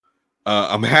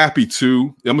I'm happy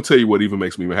too. I'm gonna tell you what even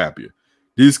makes me happier.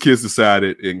 These kids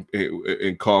decided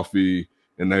in Coffee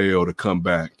and Nayo to come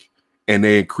back, and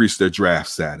they increase their draft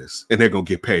status, and they're gonna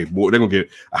get paid more. They're gonna get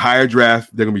a higher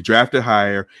draft. They're gonna be drafted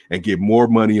higher and get more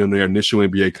money on their initial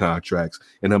NBA contracts.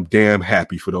 And I'm damn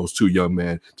happy for those two young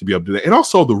men to be able to do that. And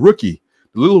also the rookie,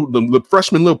 the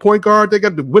freshman little point guard, they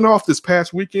got to win off this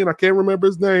past weekend. I can't remember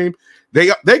his name. They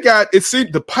got it.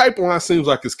 Seems the pipeline seems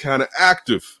like it's kind of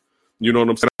active. You know what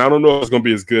I'm saying? I don't know if it's going to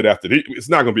be as good after these. It's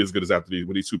not going to be as good as after these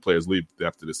when these two players leave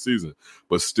after this season.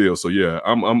 But still, so yeah,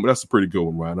 I'm that's a pretty good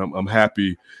one, Ryan. I'm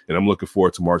happy and I'm looking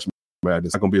forward to March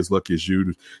Madness. I'm not going to be as lucky as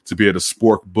you to be at a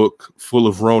sport book full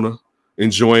of Rona,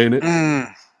 enjoying it.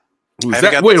 I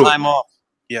haven't got the time off.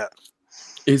 Yeah.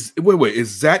 Is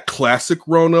that classic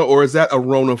Rona or is that a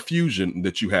Rona fusion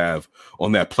that you have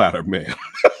on that platter, man?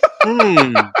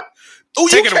 Oh,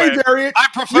 Take UK it away. variant. I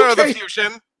prefer the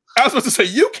fusion. I was supposed to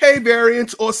say UK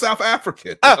variant or South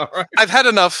African. All right. I've had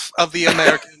enough of the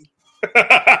American.